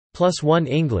plus1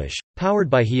 English, powered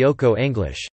by HIYOKO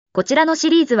English。こちらの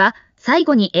シリーズは、最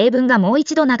後に英文がもう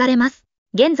一度流れます。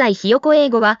現在HIYOKO英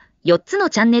語は4つの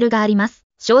チャンネルがあります。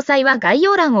詳細は概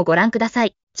要欄をご覧くださ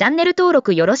い。チャンネル登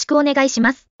録よろしくお願いし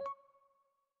ます。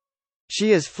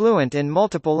She is fluent in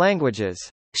multiple languages.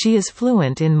 She is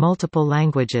fluent in multiple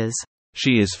languages.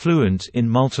 She is fluent in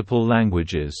multiple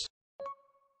languages.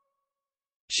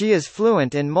 She is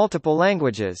fluent in multiple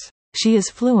languages. She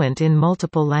is fluent in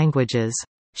multiple languages.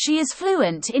 She is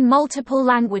fluent in multiple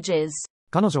languages.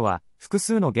 彼女は複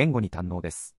数の言語に堪能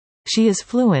です。She is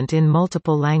fluent in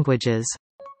multiple languages.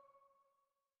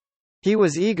 He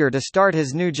was eager to start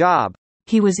his new job.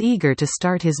 He was eager to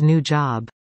start his new job.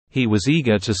 He was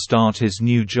eager to start his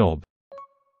new job.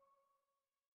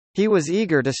 He was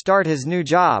eager to start his new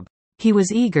job. He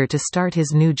was eager to start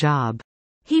his new job.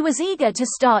 He was eager to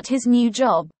start his new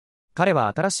job. 彼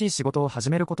は新しい仕事を始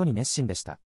めることに熱心でし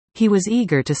た。He was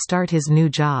eager to start his new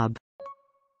job.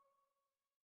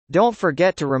 Don't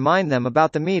forget to remind them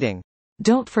about the meeting.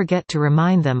 Don't forget to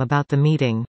remind them about the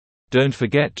meeting. Don't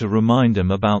forget to remind them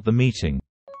about the meeting.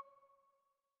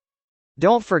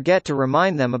 Don't forget to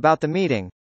remind them about the meeting.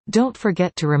 Don't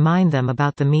forget to remind them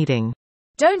about the meeting.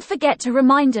 Don't forget to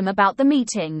remind them about the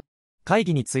meeting. 会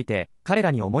議について彼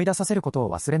らに思い出させることを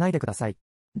忘れないでください。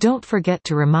Don't forget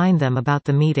to remind them about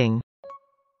the meeting.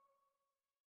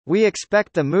 We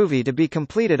expect the movie to be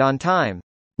completed on time.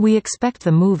 We expect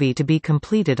the movie to be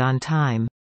completed on time.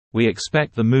 We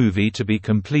expect the movie to be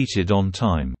completed on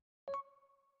time.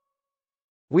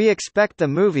 We expect the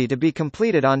movie to be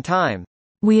completed on time.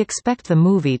 We expect the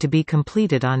movie to be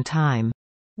completed on time.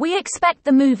 We expect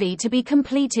the movie to be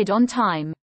completed on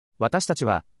time. 私たち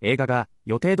は映画が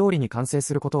予定通りに完成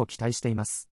することを期待していま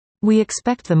す。We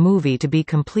expect the movie to be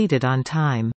completed on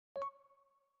time.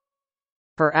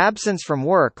 Her absence from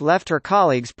work left her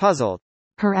colleagues puzzled.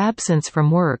 Her absence from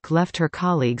work left her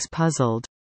colleagues puzzled.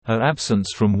 Her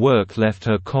absence from work left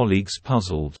her colleagues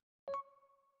puzzled.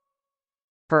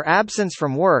 Her absence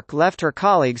from work left her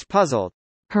colleagues puzzled.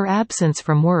 Her absence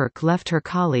from work left her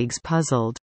colleagues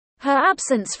puzzled. Her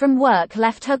absence from work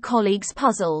left her colleagues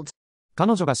puzzled.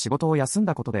 彼女が仕事を休ん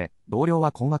だことで同僚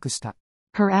は困惑した。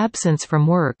Her absence from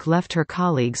work left her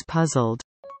colleagues puzzled.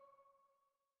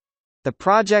 The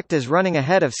project is running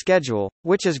ahead of schedule,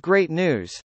 which is great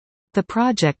news. The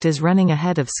project is running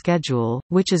ahead of schedule,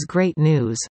 which is great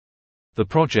news. The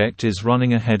project is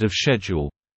running ahead of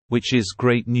schedule, which is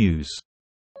great news.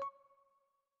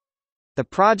 The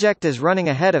project is running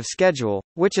ahead of schedule,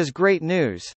 which is great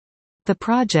news. The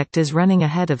project is running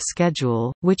ahead of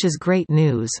schedule, which is great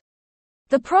news.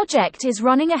 The project is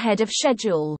running ahead of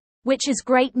schedule, which is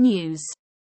great news.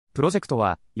 プロジェクト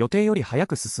は予定より早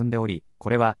く進んでおり、こ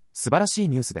れは素晴らしい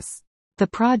ニュースです。The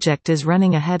project is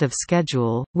running ahead of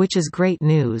schedule, which is great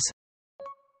news.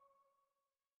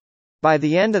 By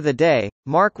the end of the day,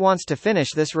 Mark wants to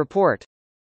finish this report.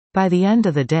 By the end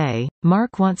of the day,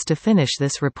 Mark wants to finish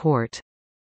this report.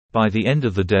 By the end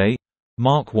of the day,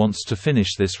 Mark wants to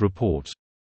finish this report.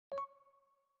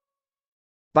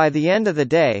 By the end of the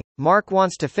day, Mark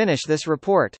wants to finish this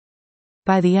report.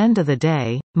 By the end of the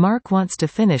day, Mark wants to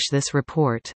finish this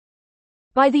report.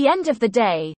 By the end of the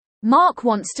day, Mark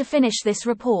wants to finish this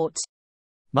report.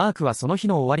 マークはその日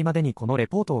の終わりまでにこのレ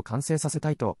ポートを完成させ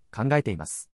たいと考えていま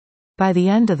す。By the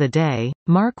end of the day,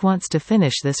 Mark wants to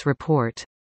finish this report.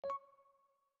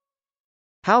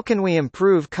 How can we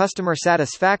improve customer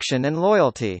satisfaction and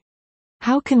loyalty?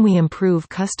 How can we improve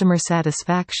customer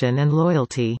satisfaction and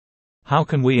loyalty? How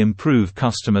can we improve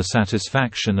customer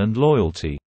satisfaction and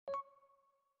loyalty?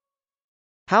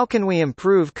 How can we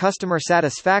improve customer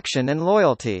satisfaction and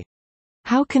loyalty?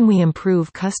 How can we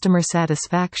improve customer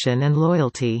satisfaction and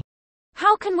loyalty?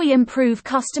 How can we improve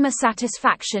customer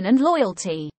satisfaction and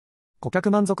loyalty? 顧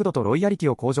客満足度とロイヤリテ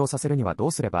ィを向上させるにはど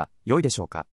うすれば良いでしょう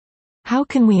か？ How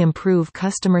can we improve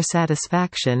customer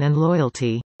satisfaction and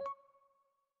loyalty?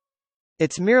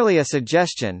 It's merely a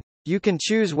suggestion. You can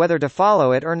choose whether to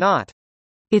follow it or not.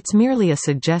 It's merely a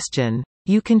suggestion.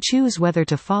 You can choose whether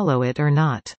to follow it or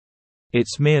not.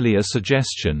 It's merely a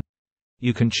suggestion.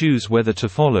 You can choose whether to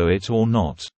follow it or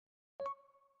not.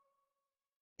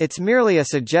 It's merely a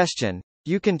suggestion.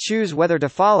 You can choose whether to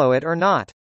follow it or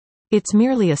not. It's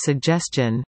merely a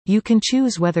suggestion. You can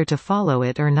choose whether to follow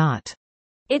it or not.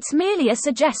 It's merely a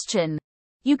suggestion.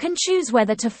 You can choose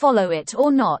whether to follow it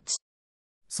or not.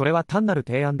 それは単なる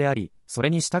提案であり、それ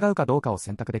に従うかどうかを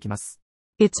選択できます。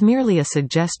It's merely a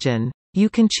suggestion. You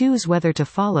can choose whether to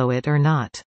follow it or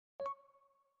not.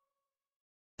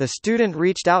 The student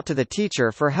reached out to the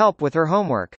teacher for help with her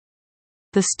homework.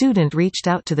 The student reached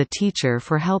out to the teacher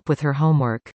for help with her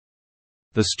homework.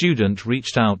 The student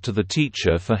reached out to the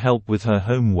teacher for help with her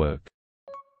homework.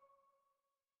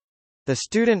 The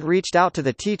student reached out to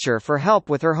the teacher for help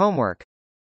with her homework.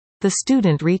 The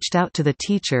student reached out to the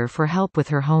teacher for help with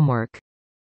her homework.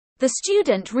 The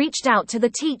student reached out to the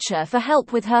teacher for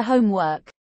help with her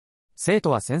homework. 生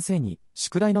徒は先生に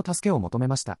宿題の助けを求め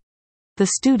ました。The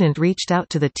student reached out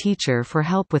to the teacher for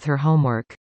help with her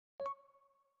homework.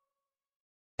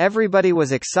 Everybody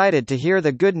was excited to hear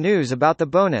the good news about the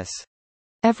bonus.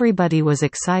 Everybody was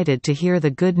excited to hear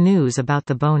the good news about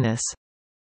the bonus.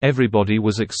 Everybody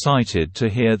was excited to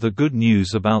hear the good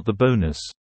news about the bonus.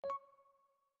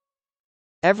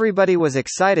 Everybody was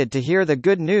excited to hear the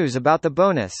good news about the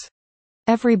bonus.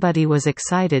 Everybody was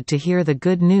excited to hear the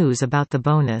good news about the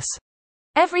bonus.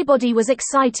 Everybody was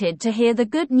excited to hear the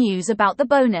good news about the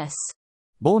bonus.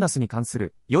 ボーナスに関す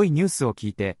る良いニュースを聞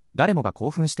いて、誰もが興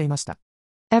奮していました。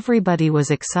Everybody was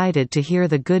excited to hear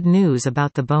the good news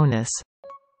about the bonus.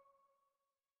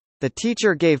 The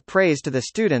teacher gave praise to the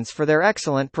students for their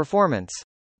excellent performance.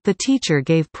 The teacher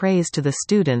gave praise to the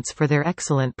students for their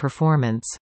excellent performance.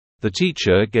 The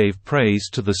teacher gave praise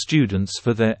to the students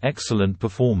for their excellent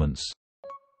performance.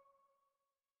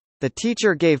 The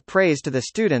teacher gave praise to the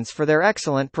students for their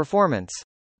excellent performance.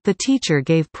 The teacher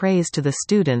gave praise to the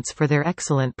students for their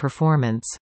excellent performance.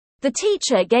 The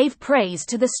teacher gave praise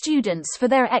to the students for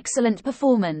their excellent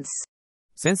performance.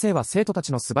 先生は生徒た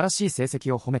ちの素晴らしい成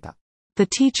績を褒めた。The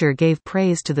teacher gave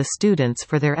praise to the students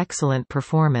for their excellent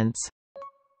performance.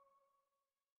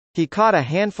 He caught a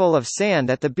handful of sand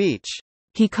at the beach.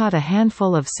 He caught a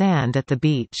handful of sand at the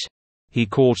beach. He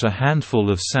caught a handful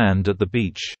of sand at the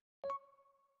beach.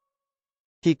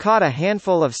 He caught a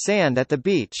handful of sand at the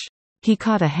beach. He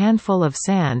caught a handful of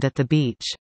sand at the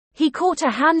beach. He caught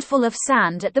a handful of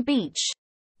sand at the beach.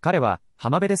 彼は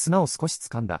浜辺で砂を少し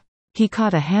掴んだ。He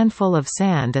caught a handful of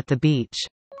sand at the beach.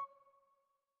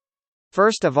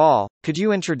 First of all, could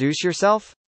you introduce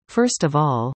yourself? First of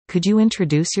all, could you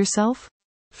introduce yourself?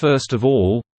 First of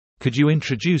all, could you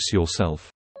introduce yourself?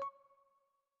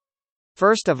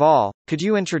 First of all, could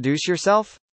you introduce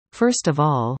yourself? First of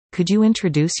all, could you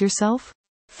introduce yourself?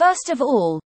 First of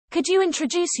all, could you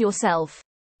introduce yourself?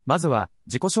 まずは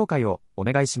自己紹介をお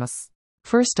願いします。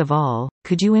First of all,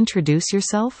 could you introduce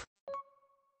yourself?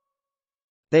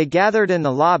 They gathered in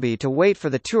the lobby to wait for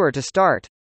the tour to start.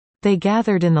 They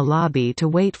gathered in the lobby to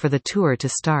wait for the tour to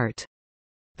start.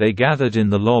 They gathered in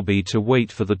the lobby to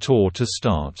wait for the tour to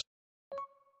start.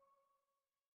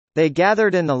 They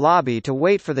gathered in the lobby to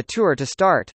wait for the tour to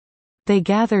start. They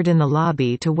gathered in the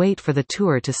lobby to wait for the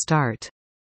tour to start.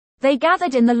 They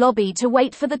gathered in the lobby to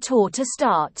wait for the tour to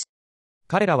start.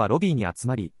 彼らはロビーに集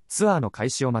まり、ツアーの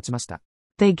開始を待ちました。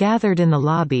They gathered in the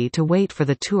lobby to wait for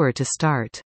the tour to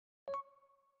start.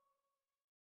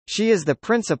 She is the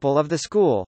principal of the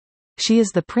school. She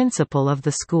is the principal of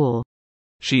the school.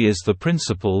 She is the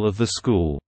principal of the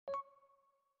school.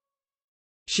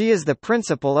 She is the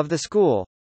principal of the school.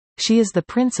 She is the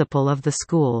principal of the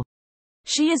school.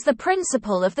 She is the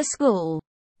principal of the school.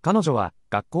 彼女は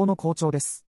学校の校長で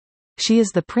す。She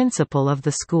is the principal of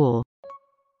the school.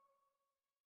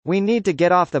 We need to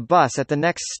get off the bus at the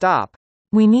next stop.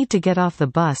 We need to get off the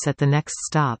bus at the next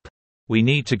stop. We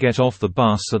need to get off the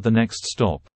bus at the next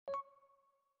stop.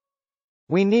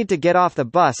 We need to get off the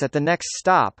bus at the next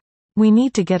stop. We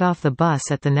need to get off the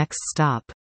bus at the next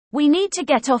stop. We need to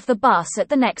get off the bus at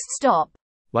the next stop.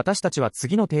 私たちは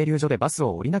次の停留所でバス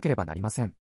を降りなければなりませ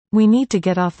ん。We need to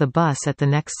get off the bus at the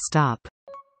next stop.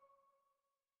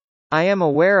 I am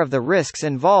aware of the risks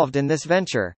involved in this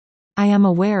venture. I am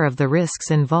aware of the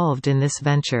risks involved in this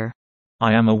venture.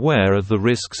 I am aware of the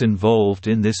risks involved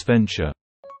in this venture.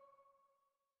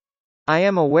 I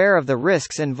am aware of the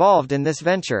risks involved in this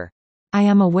venture. I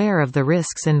am aware of the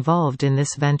risks involved in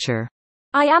this venture.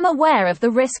 I am aware of the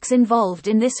risks involved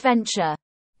in this venture.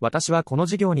 私はこの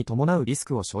事業に伴うリス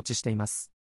クを承知していま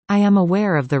す。I am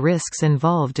aware of the risks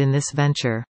involved in this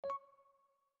venture.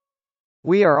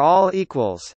 We are all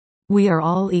equals. We are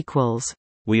all equals.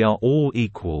 We are all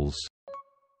equals.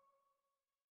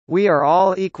 We are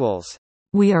all equals.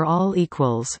 We are all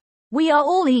equals. We are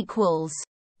all equals.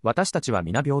 私たちは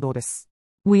皆平等です。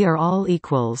We are all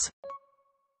equals.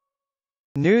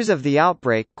 News of the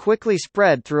outbreak quickly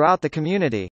spread throughout the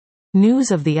community.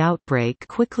 News of the outbreak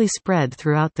quickly spread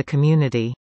throughout the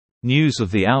community. News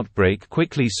of the outbreak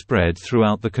quickly spread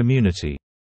throughout the community.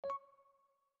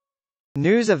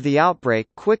 News of the outbreak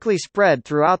quickly spread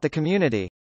throughout the community.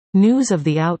 News of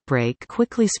the outbreak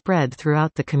quickly spread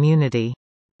throughout the community.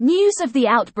 News of the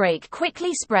outbreak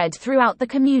quickly spread throughout the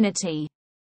community.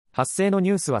 発生の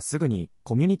ニュースはすぐに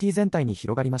コミュニティ全体に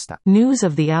広がりました。News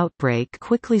of the outbreak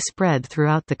quickly spread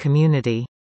throughout the community.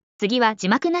 次は字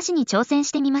幕なしに挑戦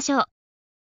してみましょう。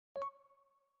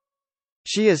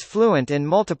She is fluent in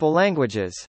multiple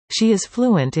languages. She is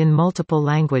fluent in multiple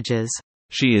languages.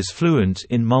 She is fluent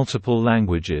in multiple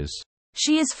languages.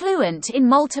 She is fluent in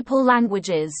multiple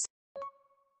languages.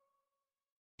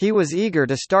 He was eager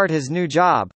to start his new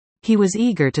job. He was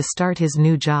eager to start his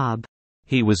new job.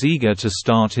 He was eager to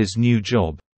start his new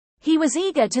job. He was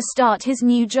eager to start his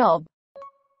new job.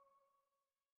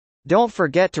 Don't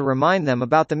forget to remind them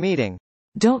about the meeting.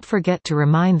 Don't forget to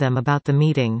remind them about the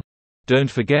meeting.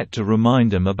 Don't forget to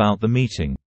remind him about the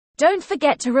meeting. Don't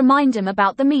forget to remind him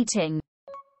about the meeting.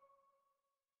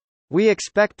 We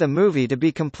expect the movie to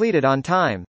be completed on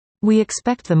time. We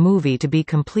expect the movie to be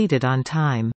completed on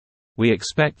time. We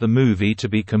expect the movie to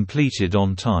be completed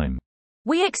on time.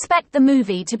 We expect the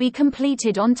movie to be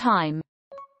completed on time.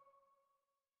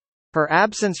 Her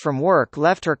absence from work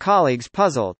left her colleagues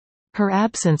puzzled. Her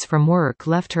absence from work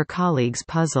left her colleagues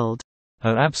puzzled.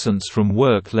 Her absence from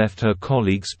work left her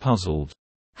colleagues puzzled.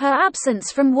 Her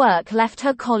absence from work left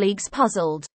her colleagues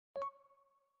puzzled.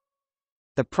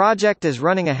 The project is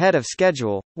running ahead of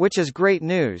schedule, which is great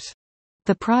news.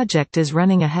 The project is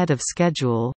running ahead of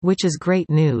schedule, which is great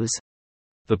news.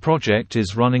 The project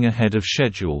is running ahead of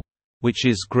schedule, which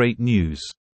is great news.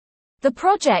 The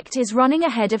project is running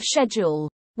ahead of schedule,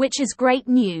 which is great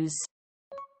news.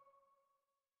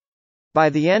 By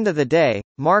the end of the day,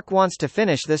 Mark wants to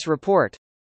finish this report.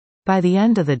 By the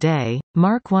end of the day,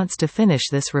 Mark wants to finish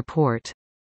this report.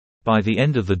 By the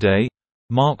end of the day,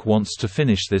 Mark wants to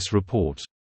finish this report.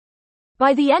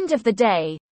 By the end of the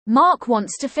day, Mark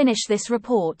wants to finish this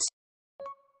report.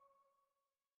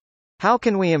 How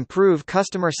can we improve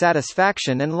customer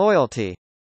satisfaction and loyalty?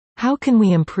 How can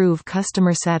we improve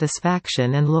customer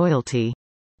satisfaction and loyalty?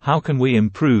 How can we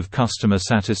improve customer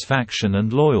satisfaction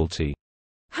and loyalty?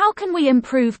 How can we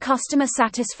improve customer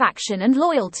satisfaction and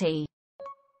loyalty?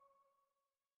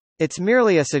 It's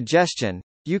merely a suggestion.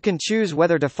 You can choose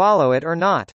whether to follow it or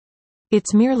not.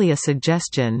 It's merely a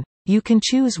suggestion. You can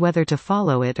choose whether to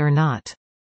follow it or not.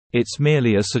 It's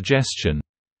merely a suggestion.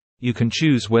 You can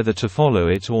choose whether to follow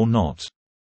it or not.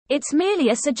 It's merely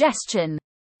a suggestion.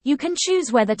 You can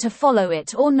choose whether to follow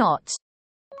it or not.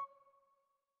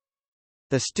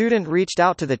 The student reached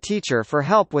out to the teacher for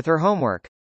help with her homework.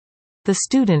 The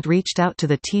student reached out to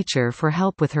the teacher for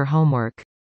help with her homework.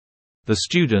 The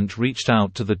student reached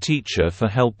out to the teacher for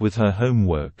help with her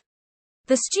homework.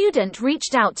 The student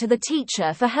reached out to the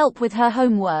teacher for help with her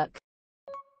homework.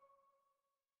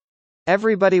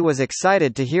 Everybody was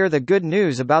excited to hear the good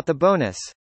news about the bonus.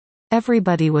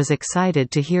 Everybody was excited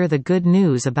to hear the good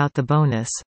news about the bonus.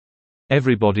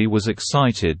 Everybody was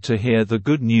excited to hear the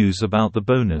good news about the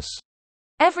bonus.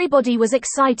 Everybody was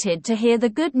excited to hear the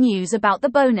good news about the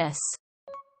bonus.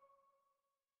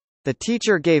 The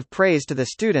teacher gave praise to the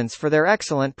students for their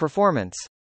excellent performance.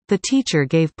 The teacher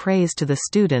gave praise to the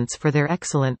students for their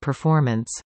excellent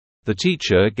performance. The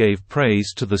teacher gave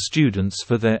praise to the students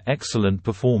for their excellent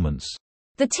performance.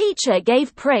 The teacher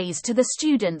gave praise to the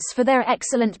students for their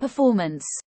excellent performance.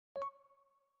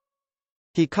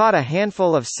 He caught a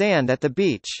handful of sand at the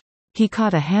beach. He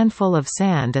caught a handful of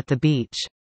sand at the beach.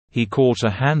 He caught a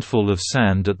handful of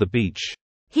sand at the beach.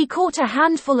 He caught a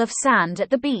handful of sand at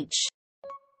the beach.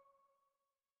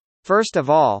 First of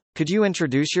all, could you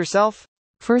introduce yourself?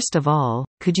 First of all,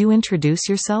 could you introduce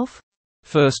yourself?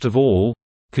 First of all,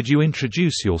 could you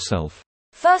introduce yourself?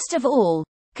 First of all,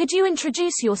 could you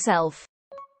introduce yourself?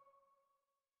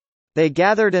 They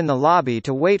gathered in the lobby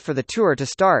to wait for the tour to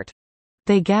start.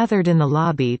 They gathered in the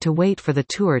lobby to wait for the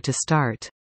tour to start.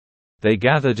 They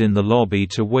gathered in the lobby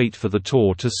to wait for the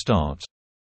tour to start.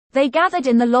 They gathered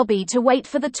in the lobby to wait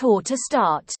for the tour to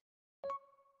start.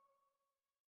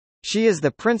 She is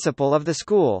the principal of the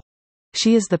school.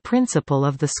 She is the principal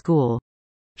of the school.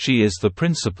 She is the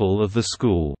principal of the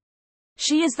school.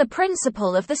 She is the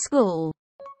principal of the school.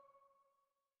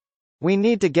 We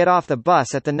need to get off the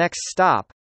bus at the next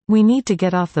stop. We need to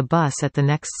get off the bus at the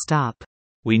next stop.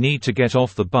 We need to get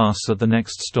off the bus at the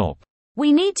next stop.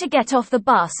 We need to get off the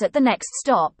bus at the next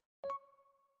stop.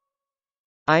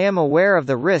 I am aware of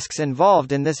the risks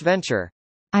involved in this venture.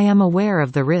 I am aware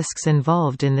of the risks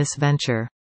involved in this venture.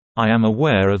 I am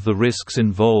aware of the risks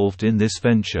involved in this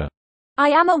venture. I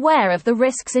am aware of the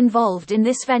risks involved in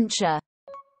this venture.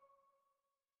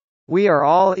 We are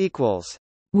all equals.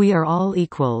 We are all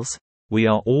equals. We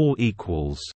are all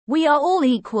equals. We are all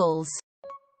equals.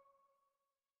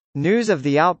 News of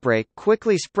the outbreak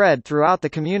quickly spread throughout the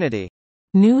community.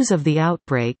 News of the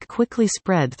outbreak quickly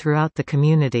spread throughout the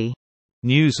community.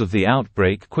 News of the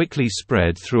outbreak quickly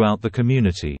spread throughout the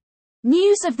community.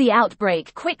 News of the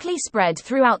outbreak quickly spread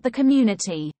throughout the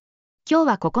community. 今日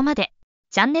はここまで。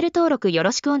チャンネル登録よ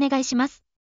ろしくお願いします。